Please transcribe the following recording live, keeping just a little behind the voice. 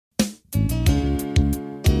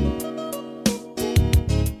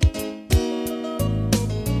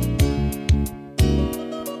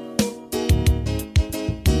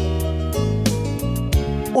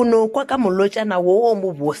no kwa ka molotjana wo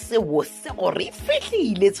mo bose gore e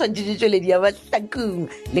fehlile tshwantšhetšweledi ya bahlakong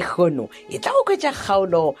le kgono e tla go kwetša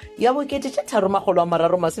kgaolo ya bokete tša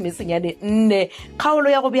 334 kgaolo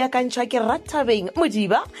ya go beakantšhwa ke Rathabeng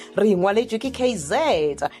Modiba re ngwaletšwe ke KZ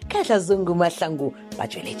Kahla Zungu Mahlangu ba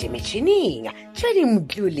tšweletše metšhining Tšhedi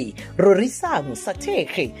Mdluli Rorisang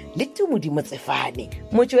Sathekge le Tumodi Motsefane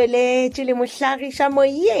motšweletše le mohlagiša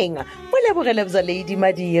moyeng mo lebogele bza Lady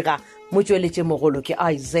Madira motšweletše mogolo ke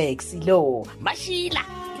Isaac Silo Mashila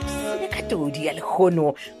Katodi ya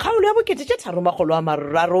lekgono kgaolo ya bokete tša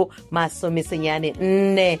 334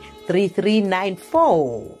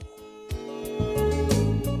 3394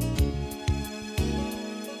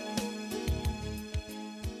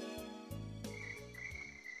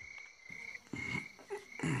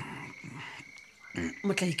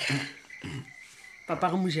 Motlaika papa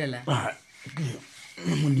go mojela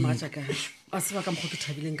matsaka a se ba ka mgo ke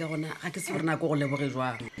thabileng ka gona ga ke se re nako go leboge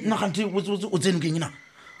jwang nna gantse o tsene ke ngina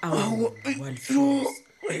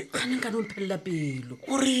gane nka no mphelela pelo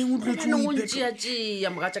goreng o tlotšea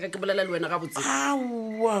mogatšaka ke bolela le wena ga botse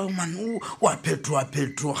awa man wa phetoa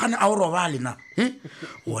gane a o roba lena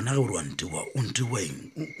wona ge ore wa ntewa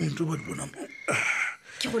dilona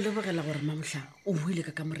ke go lebogela gore mamhla o buile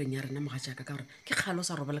ka kamoreng ya rena mogatšaka ka gore ke kgalo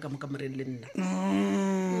sa robala ka mo kamoreng le nna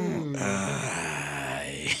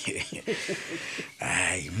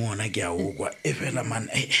ai mona ke a o kwa e fela man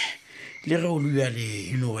le ge o lua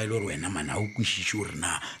le ba ile gore wena mana o kwešiše gore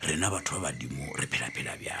na rena batho ba badimo re phela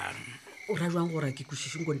bjang o ra jwang gore ke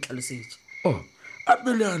kwešiše nko ntlhalosetse a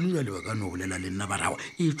pele a lua le ba ka no bolela le nna barawa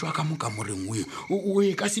e tswa ka mo kamoreng o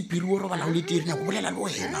e ka sephiri o robala o le terenya go bolela le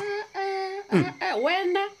wena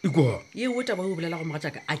wena iko ye o taba o bolela go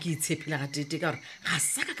mogatšaka a ke itshepela ga tete ka gore ga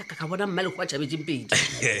saka ka bona mmale go a tšhabetseng pedi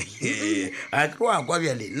a ke wa kwa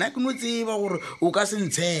bjale nna ke no tseba gore o ka se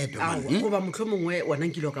ntshepe goba motlho mongwe wona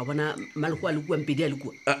nkile ka bona mmale go a le kuang pedi a le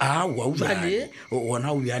kua awa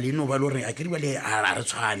ona o bjale no ba le gore a ke ribale a re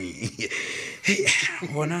tshwane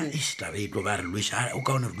bona e setaba e tlo ba re lweša o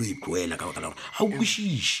ka one re lo e tloela ka baka la gore ga o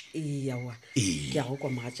kwešiše eawa ke a go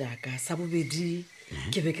kwa mogatšaka sa bobedi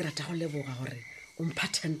ke be ke rata go leboga gore o mpha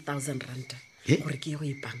 10,000 ranta gore ke ye go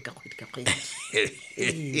ipanka kgwedi ka kgwedi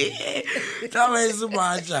taba e se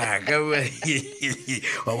maatšaka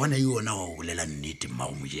wa bona yona wa bolela nnete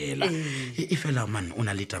mmago mojela e fela man o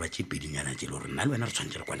na le taba tše pedinyana tše le gore nna le wena re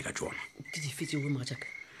tshwanetse re kwane ka tsona ke difetse o mogatšaka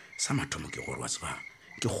sa mathomo ke gore wa tseba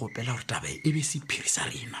ke kgopela gore taba e be sephiri sa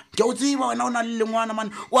rena ke o tseba wena o na le lengwana man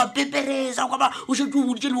wa peperesa ka ba o šetse o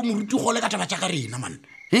boditše le bo moruti gole ka taba tša ka rena man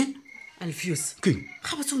Alfius ke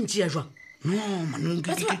ga botse o ntšea jwang no man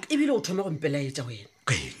ebile o thoma go mpelaetša wena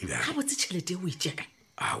ga ga botse tšhelete o e tšea kae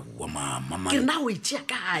aowa mama ke re na o e tšea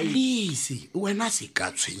kae lese wena se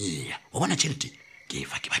ka tshwenyega o bona tšhelete ke e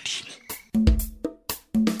fa ke badimo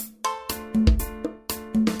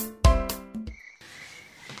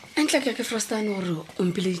entla ke frostane gore o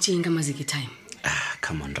mpeleditšeng ka maziki time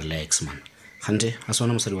come on relax man gante a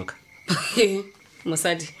sona mosadi wa ka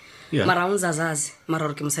mosadi mara o nzazazi mara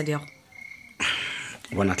gore ke mosadi yago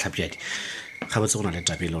bona tlhapjadi ga botse go na le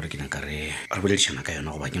tapele gore ke nyaka re boledišana ka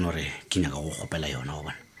yona goba ke no re ke nyaka go kgopela yona go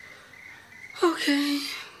bona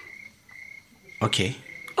okay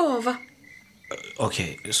over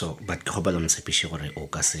okay so but ke kgopela mtshepiše gore o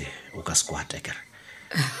ka se kwata kere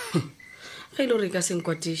ge ile gore ka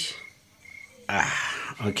senkwatiše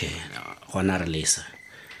okay gona re lesa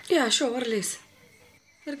yeah sure re lesa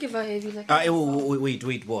re ke va ebile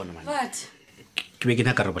wait bona man what ke be ke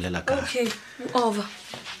nyaka re bolela ka okay over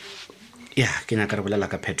ke nyaka re bolela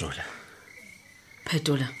ka Phetola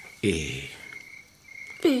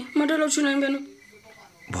modelo o tshunang beno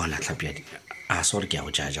bona tlhapjadi sorry ke a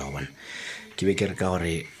go jaja go bona ke be ke re ka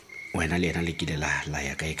gore wena le yena le kile la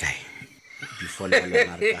ya kae before le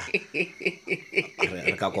lona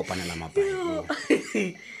re ka kopanela mapai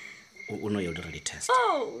o no yo dire test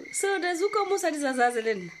so does uko mosadi zazaze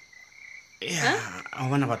le nna a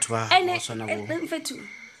bona batho ba sona bo mfethu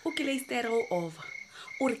o kile istere go over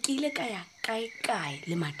o re ke ile ka ya kae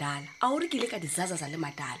le madala a o re ke ile ka dizazaza le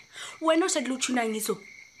madala wena o shadile o tshunangiso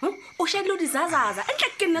o shadile o dizazaza entle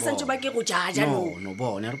ke nna santse ba ke go jaja no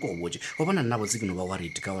bona re go botse o bona nna botse ke no ba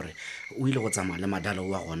worried ka gore o ile go tsamaya le madala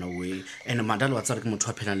wa gona o ene madala wa tsare ke motho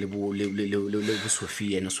a phela le bo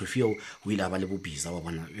Sophia ene Sophia o ile a ba le bo biza wa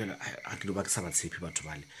bona a ke lo ba ke sa ba tshepi batho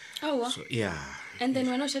bale so and then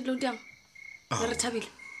wena o shadile o diang re thabile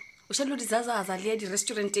o shadile o dizazaza le ya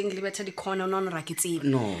di-restauranteng le betha di-corner o ra ke tsebe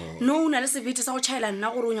no o na le sebete sa go chaela nna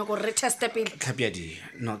gore o nyako re teste pele tlhapiadi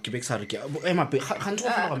no ke be ke sa re ke emape gantse go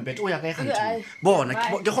fela gampete o ya kae gantse bona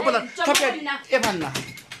ke gopela tlhapiadi banna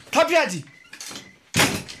tlhapiadi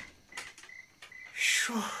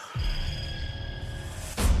sure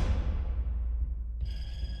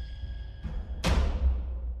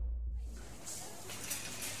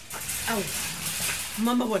ao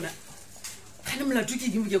mama bona kana molato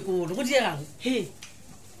ke mo ke kolo go diegang he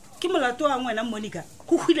ke molato wa ngwana Monica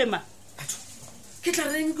go hwile ma ke tla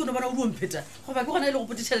reng ke no bona o dumpheta go ba ke gona ile go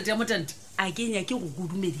pota tšhelete ya motante a kenya ke go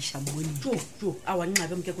godumediša Monica jo a wa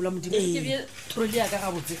ncabe mokekolo wa modimo ke be thorole ya ka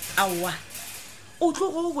gabotse aowa o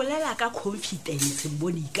tlo go bolela ka confidence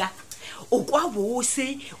Monica o kwa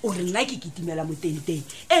bose o re nna ke kitimela motenteng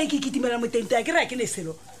ke kitimela motenteng a ke re a ke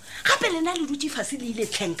leselo gape lena le dutse fase le ile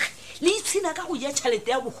tlhenkga le itshina ka go ja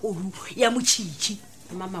tšhelete ya bogodu ya motšhitšhi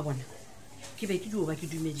mama bona ke be ke dio ba ke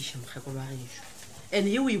dumediša mokgekolo wa gešo ene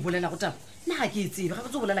ye o e bolela go taba nna ga ke e tsebe ga ke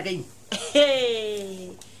tse bolela ka eng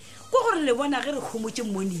ko gore le bona ge re kgomotse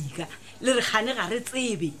Monica le re gane ga re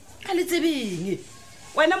tsebe ka le tsebeng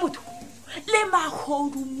wena motho le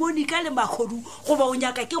magodu Monica le magodu goba o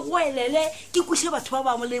nyaka ke goelele ke kuse batho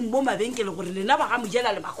ba bangwe le mo mabenkele gore lena ba ga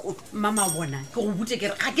mojela le magodu mama bona ke go bute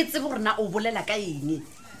kere ga ke tsebe gore na o bolela ka eng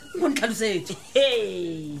go ntlhalosetse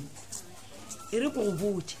e re ko go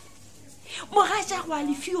botse mogatša go a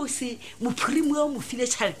lefio se mophirimo o mo file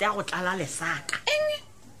tšhelete ya go tlala lesaka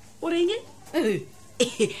o reng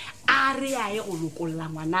a re a ye go lokolola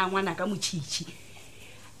ngwana ka motšhitšhi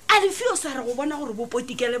a lefio sa re go bona gore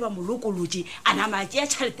bopotikele ba molokolotse a namatse ya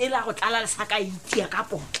tšhelete le a go tlala lesaka a itia ka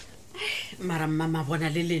potla mara mama bona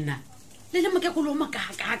le lena le mokekolo o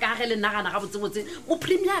makaka ge le nagana ga botsebotse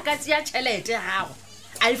mophirimi a ka tšea tšhelete ya gago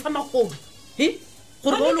a e fa magodu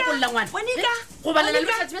gore go lokolola ngwana go balela le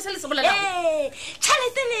botlhatsi ba se le se bolelago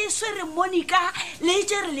tšhelete le e swere Monica le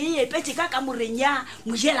itse re le epetse ka kamoreng ya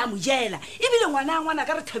mojela ebile ngwana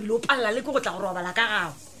ka re thabile o palela le ke go tla go robala ka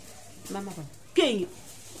gago mama bona ke eng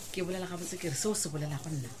ke bolela ga botse kere seo se bolela go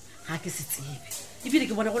nna ga ke se tsebe ebile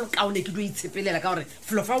ke bona go le kaone ke dio itshepelela ka gore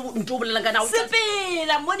flofa ntse o bolelang ka nao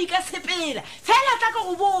sepela Monica sepela fela tla ka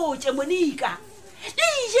go botse Monica le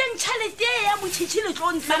ijeng tšhelete ya motšhitšhi le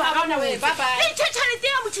tlo ntse tšhelete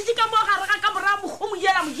ya motšhitšhi ka mo gare ga ka mora mogo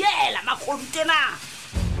mojela magodu tena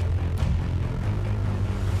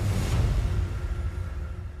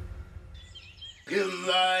ke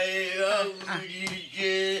maya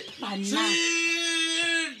boditše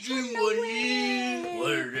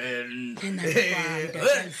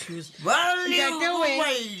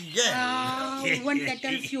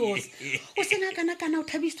o sena kana o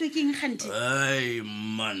thabisitswe ke eng gante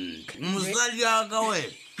mosadi aka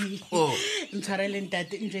wena ntshwareleng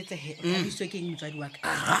tate njwetsege o thabisitswe ke eng motswadi wa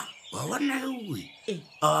ka wa bona ewe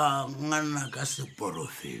ngana ka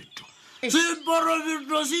seporofeto se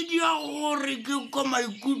dia gore ke ko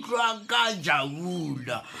maikutlo a ka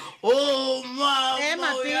jabula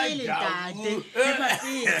mapele tate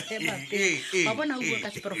ba bona o bua ka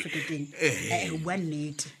seporofeto teng o bua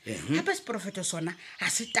nnete gape seporofeto sona ga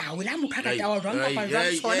se tao le a motho a ka tawa jwang kapa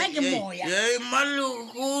jwang sona ke moya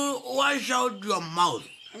maleko wa shout your mouth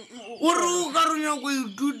o re o ka ronya go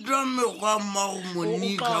ithuta mekgwa mmago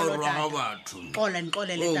Monica o rwaga batho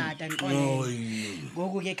nqolele tata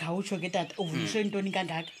ngoko ke khawutsho ke tata o vuliswe ntoni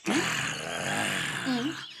kangaka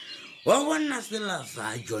wa bona sela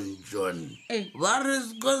sa John ba re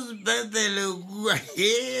sko sepetele kua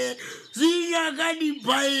se ya ka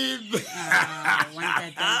dipaipe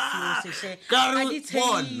ka re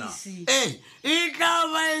bona e tla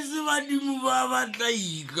ba e se badimo ba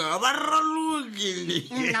batlaika ba ralokele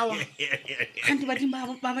ganti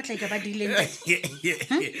badimo ba batlaika ba dileng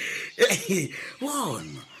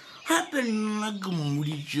bona gape nna ke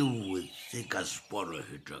mmoditse botse ka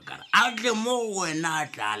seporofeto kare a tle mo wena a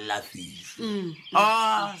tla lafišwe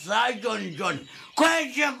sa John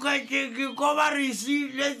kwetse ke ko ba re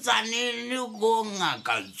seile tsanele ko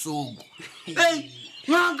ngaka tsoko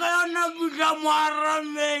ngaka yona pitla mo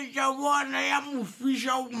arametša bona ya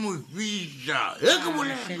mofiša e ke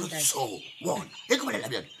bolela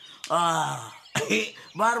bjale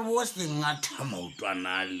ba re bo sengatha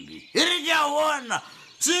maotwana le e re ke a bona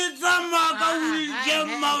se tsamaka wheelchair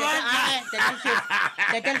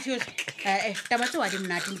taba tseo a di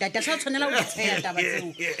mnate ntate sa tshwanela go tsheya taba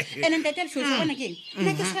tseo ene ntate Alfios bona ke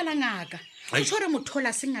nna ke swela ngaka o tshware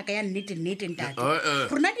mothola se ngaka ya nnete ntate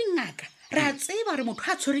rona dingaka re a tseba re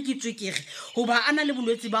motho a tshwere ke tswekege goba a na le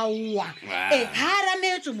bolwetse ba owa ga a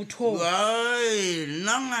rametswe mothong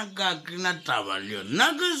nna ngaka ke na taba le yo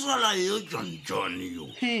nna ke sola yo John yo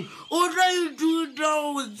o tla ithuta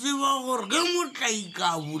go tseba gore ke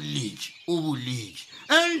motlaika o boletse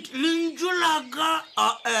and lentšu laka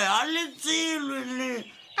a le tselwe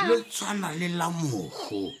le tshwana le la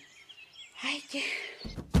mogo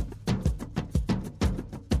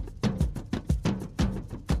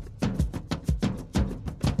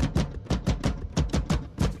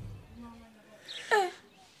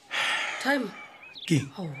time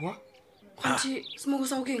aowa gantši semoko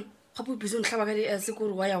sa go keng ga ga po busy ntlhaba ka di-ase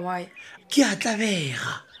kore waya ke a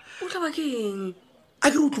tlabega o tlhaba ke eng a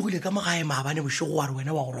ke re o tlogile ka mogae maabane bošego wa re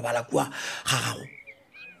wena wa go robala kua ga gago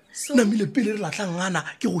namile pele re latlhangana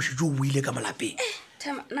ke go šitse o boile ka molapeng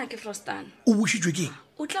time nna ke Frostan o bošitšwe keng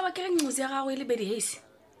o tlaba ke re nqosi ya gago e le Betty Hayes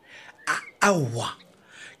aowa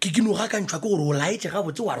ke noga ka ntšhwa ke gore o laetse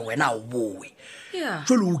gabotse wa re wena a o boe ya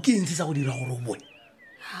jalo o ke ntse sa go dira gore o boe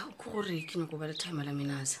ke gore ke nyako ba le time la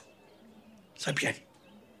menaza sapiadi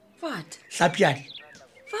what sapiadi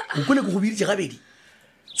o kole ke go biditse gabedi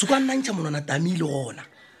se kwa nnantšha monwana tamile gona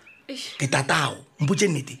ke tatago mpotse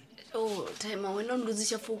nnete time wena o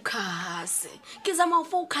nlotsisa focus ke zama o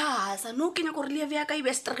focus no ke nyako re le ya ka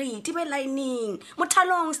ibe straight ibe lining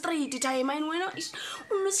mothalong straight time and wena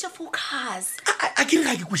o nlotsisa focus a ke re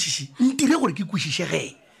ga ke kwešiše ntire gore ke kwešiše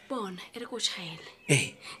ge bona e re ko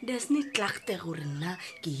chaele there's no klagte gore nna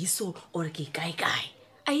ke iso or ke kae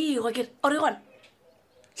a igo ke ore gona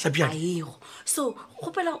sapiadi aigo so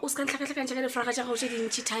gopela o ska ntlhakatlhakantša ka difraga tša gago tše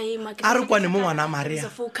dintšhi time a re kwane mo ngwana maria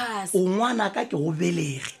focus o ngwana ka ke go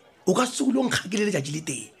belege o ka se go nkgakele letšatši le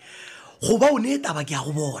teng goba o ne taba ke ya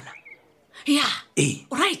go bona ya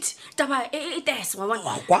right taba e tes wa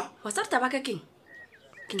bona kwa wa sa taba ka keng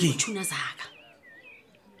ke motšhuna zaka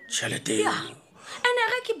tšhelete ene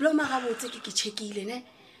ga ke bloma ga botse ke checkile ne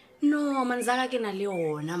no man zaka ke na le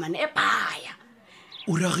ona man e baya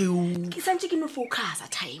o rage o ke santse ke no focus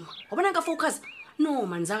time o bona ka focus no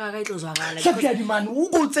man zaka ka itlozwakala sapiadi man o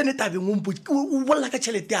go tsene tabeng o bolla ka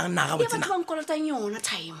tšhelete ya naga ya batho ba nkolotang yona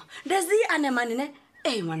time there's the anemane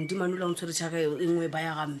ne man di manula o ntshwere tšhaka engwe ba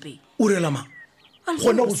ya gampe o rela ma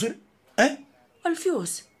gona go swere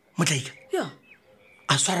Alfios motlaika ya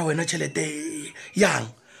a swara wena tšhelete yang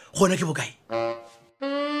gona ke bokae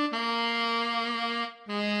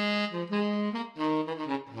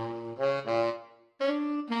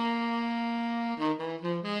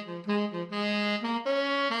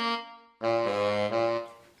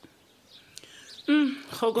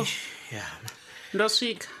Gogo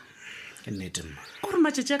ndoswika ke nnete mma gore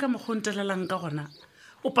matšatši a ka mokgontelelang ka gona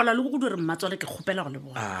o pala le go dore mmatswale ke kgopela go le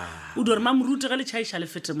bona o dore mamorute ga le tšhaiša le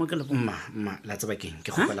fete mo ke le bona mma la tseba keng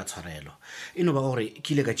ke kgopela tshwarelo e no ba gore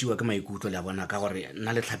ke ile ka tšewa ke maikutlo le a bona ka gore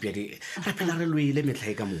nna le tlhapiadi re phela re loile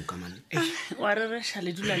metlha e ka moka man wa re reša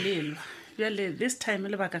le dula lelwa bjale this time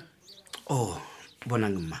le bakang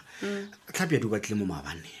bonang mma tlhapiadi o batlile mo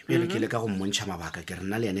maabane bjale ke ile ka go mmontšha mabaka ke re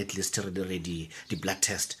nna le yane at least re dire di-blood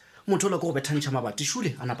test motho o le ke go bethantšha mabati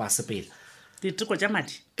šule a napa a sepela diteko tša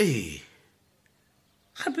madi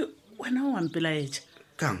gape wena o wampelaetša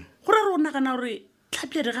kang gore re o nagana gore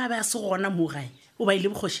tlhapiadi ga be a se gona mo gae o ba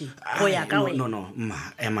ile bokgošeng go ya ka wena no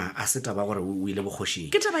mma ema a se taba gore o ile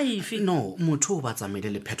bokgošeng ke taba efe no motho o ba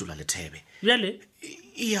tsamaile le phetola lethebe bjale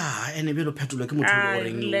ya ene bjelo phetolwa ke motho o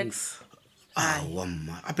goreng relax wa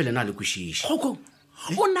mma a pele na le kwešiša kgokong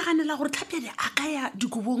o naganela gore tlhapiadi a ka ya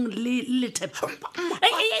dikobong le lethebe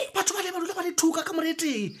batho ba le badula ba le thuka ka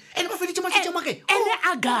moreteng ene ba feditše matšatši a make ene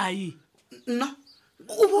a gae nna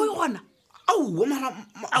o bo e gona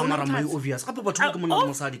mara mai obvious gape batho ba ke mona le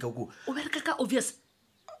mosadi ka ko o bereka ka obvious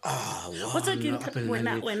what's again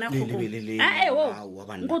wena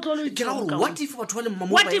what if batho ba le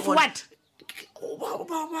mmamo what if what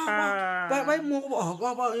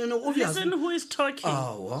obvious listen who is talking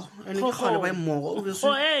ene ke gale ba immogo obvious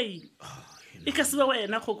e ka seba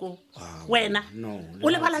wena kgoko wena o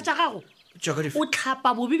lebala tša gago o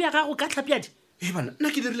tlhapa bobi bja gago ka tlhapiadi bana nna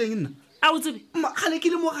ke dirileng nna a o tsebe gale ke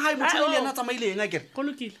le mo gae motho le ena a tsamaileng a kere go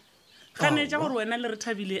lokile ganetša gore wena le re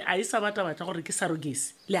thabile a e sa batabatla gore ke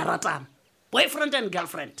sarogesi le a ratana boyfriend and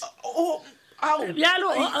girlfriend bjalo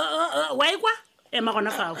wa ekwa ema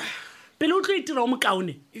gona fao pele o tlo itira o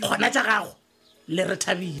mokaone gona tša gago le re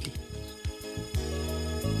thabile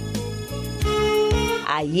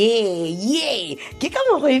aye ke ka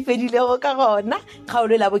mogo e fedilego ka gona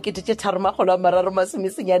kgaolo la bokete tše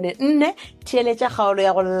 384 theeletša kgaolo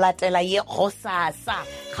ya go latela ye go sasa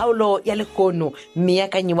kgaolo ya lekono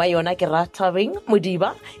meakanyi wa yona ke Rathabeng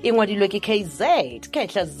Modiba e ngwadilwe ke KZ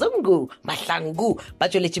Kehla Zungu Mahlangu ba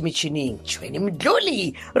tšweletše metšhineng Tšhweni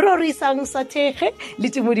Mdluli Rorisang Sathege le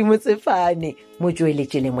Timodimo Tsefane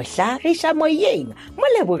motsweletše le mohlagiša moyeng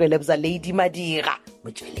molebogele bza Lady Madira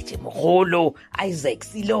motsweletše mogolo Isaac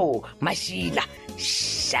Silo Mashila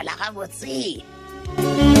šala gabotse